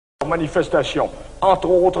manifestations, entre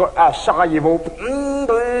autres à Sarajevo.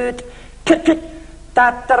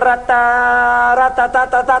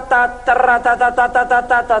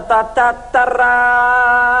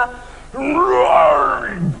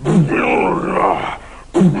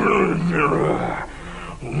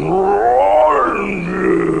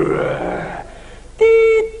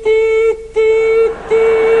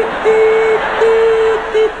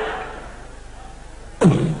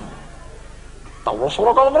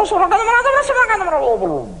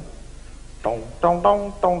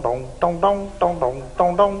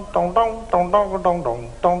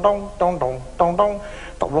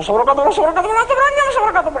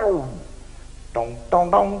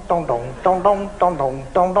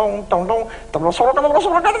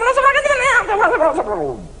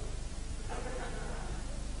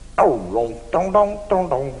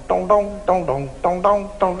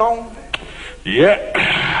 Yeah.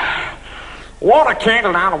 Want a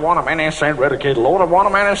candle down, I want a man in San Redicated, Lord, I want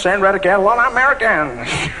a man in San Redicated, Lord, I'm American.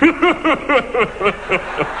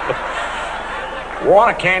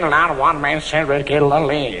 Want a candle down, I want a man in San Redicated,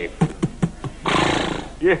 Lord,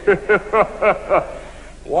 yeah.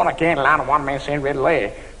 Want a candle down, I want a man in San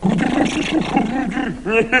Redicated.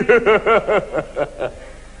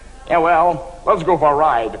 Yeah, well, let's go for a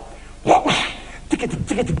ride. Whoa,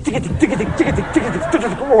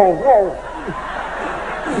 whoa.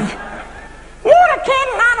 Want a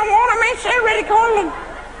candle, I don't want a man San Redicated.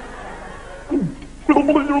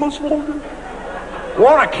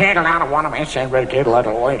 Want a candle, I don't want a man San Redicated. Let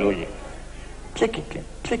it lay. Click it,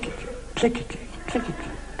 click it, click it, click it,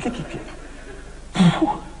 click it.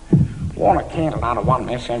 Want a candle, I don't want a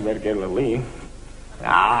man San Redicated. Let it lay.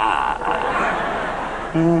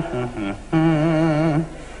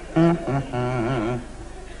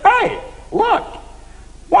 Hey, look.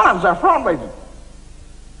 One of the front baby.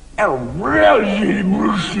 And really,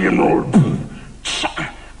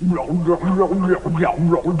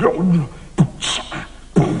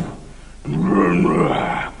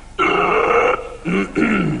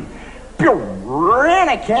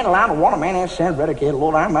 I can't allow to want a man in San Redicated,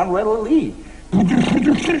 Lord, I'm not ready to leave.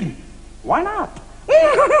 Why not?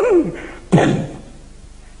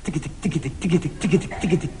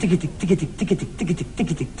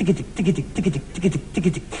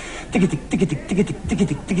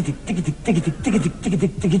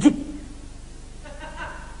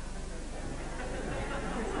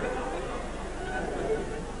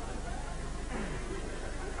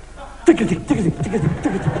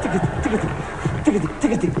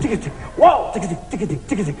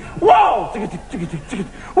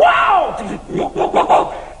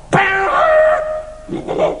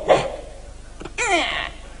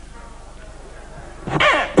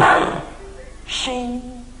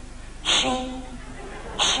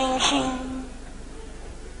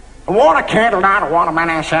 I want a candle now, I want a man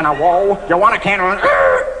in Santa Wall. You want a candle?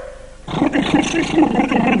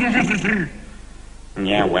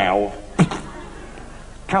 Yeah, well.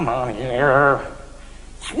 Come on here.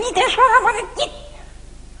 Sweetest one I want to get.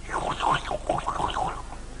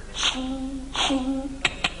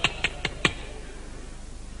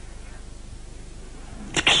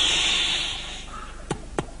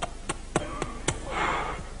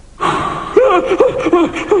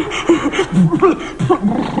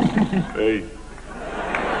 Hey.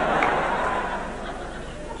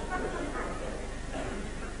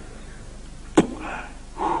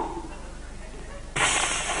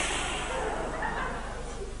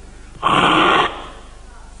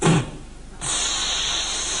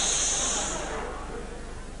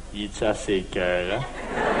 Il est assez cœur, hein?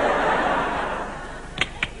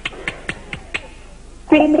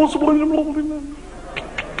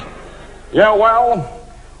 Yeah, well,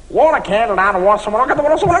 want a candle down and want someone.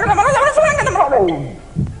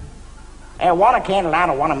 Hey, want a candle down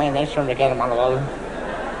and want a man next to together, mother.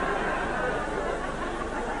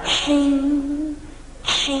 Shing,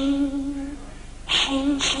 shing,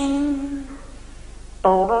 shing, shing.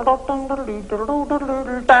 Shing,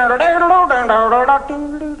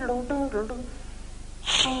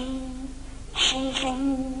 shing,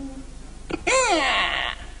 shing.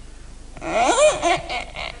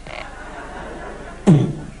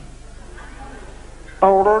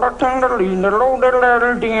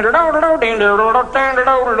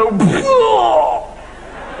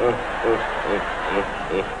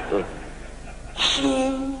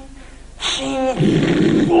 Shing,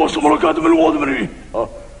 shing. Oh, someone got them in water.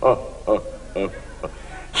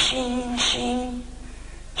 Shing, shing,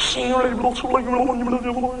 shing.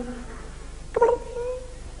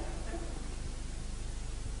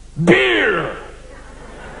 Beer.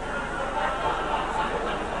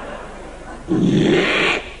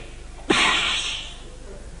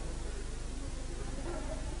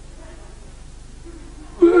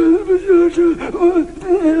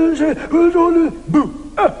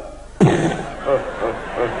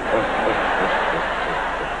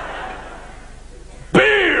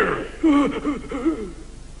 Beer!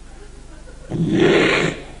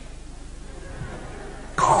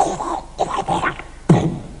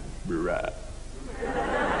 Right.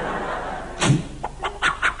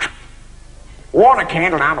 Want a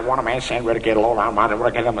candle down to one of my sand, ready to get a load on my,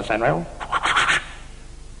 ready to get on my sand rail.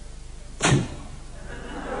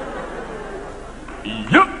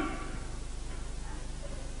 Yup.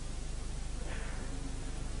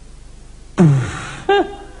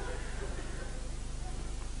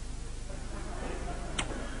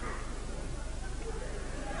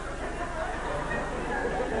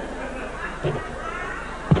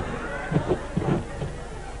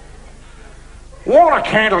 Want a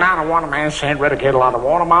candle down to one man sand, ready to get a lot of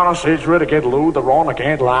water, man, says ready to get loot, the want a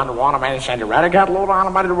candle down to one man sand, ready to get loot on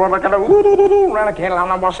the body, ready to get a ready to candle down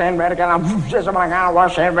to one sand, ready to get a just a man, I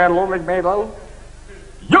was sand, ready to loot, made low.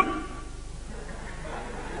 Yup.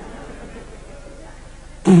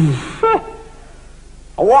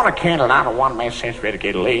 I want a candle down to one man sand, ready to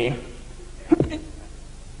get a lay.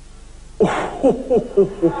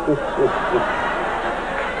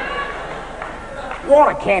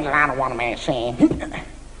 Want a candle down to one man saying,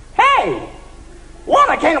 hey, want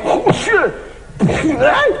a candle, oh shit,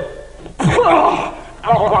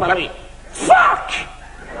 fuck,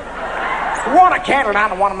 want a candle down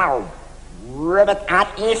to one of my ribbit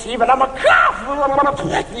at is even I'm a cough,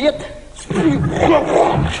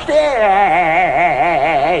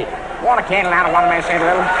 hey, want a candle down to one man saying,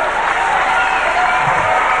 little.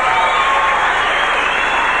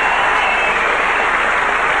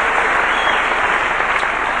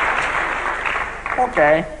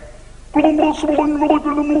 Okay.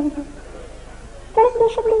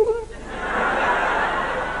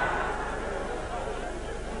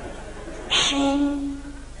 Shing,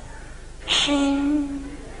 shing,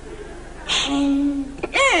 shing.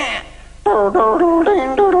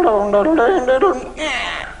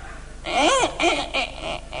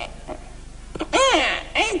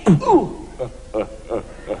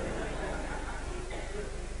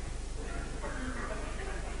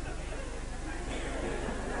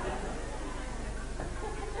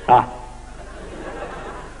 Ah.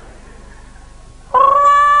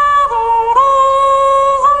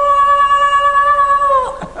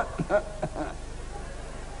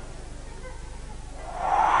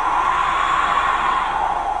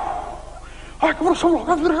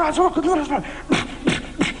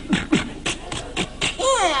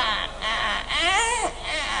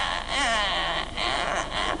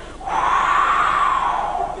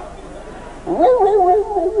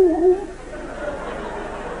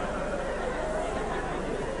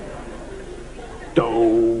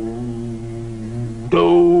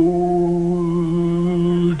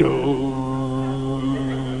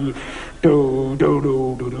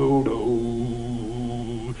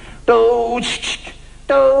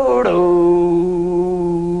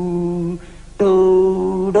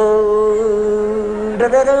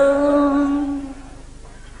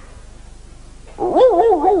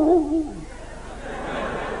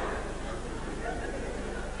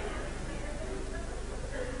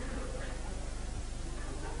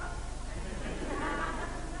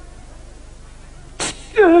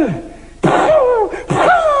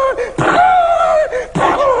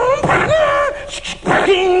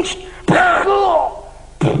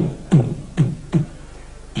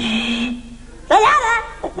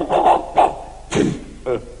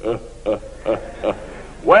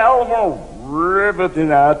 Well, we're riveting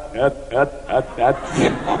that. That's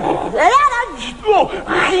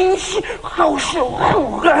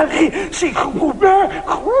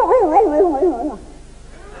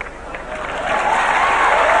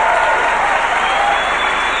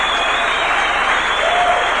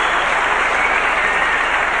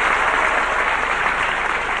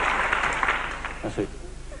it.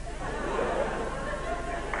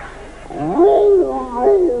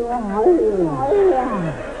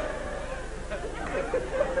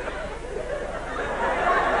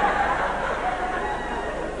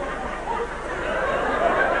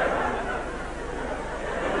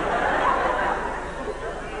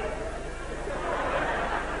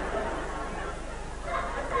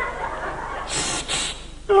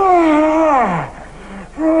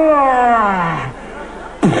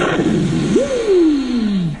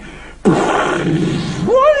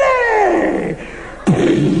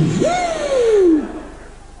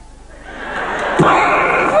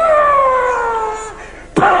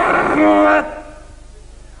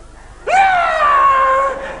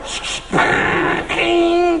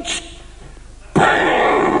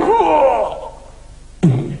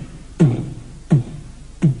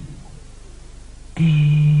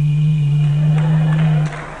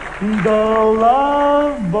 The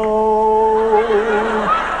Love Boat.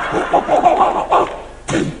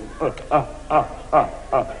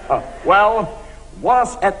 Well,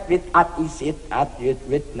 was it with at is it at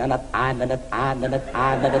with nanat nanat nanat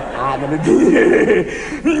nanat nanat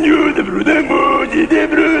you the brune mo the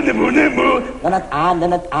brune mo nanat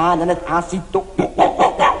nanat asito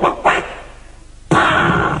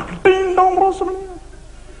ding dong Rosalie.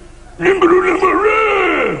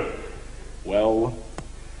 Well,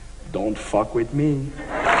 don't fuck with me.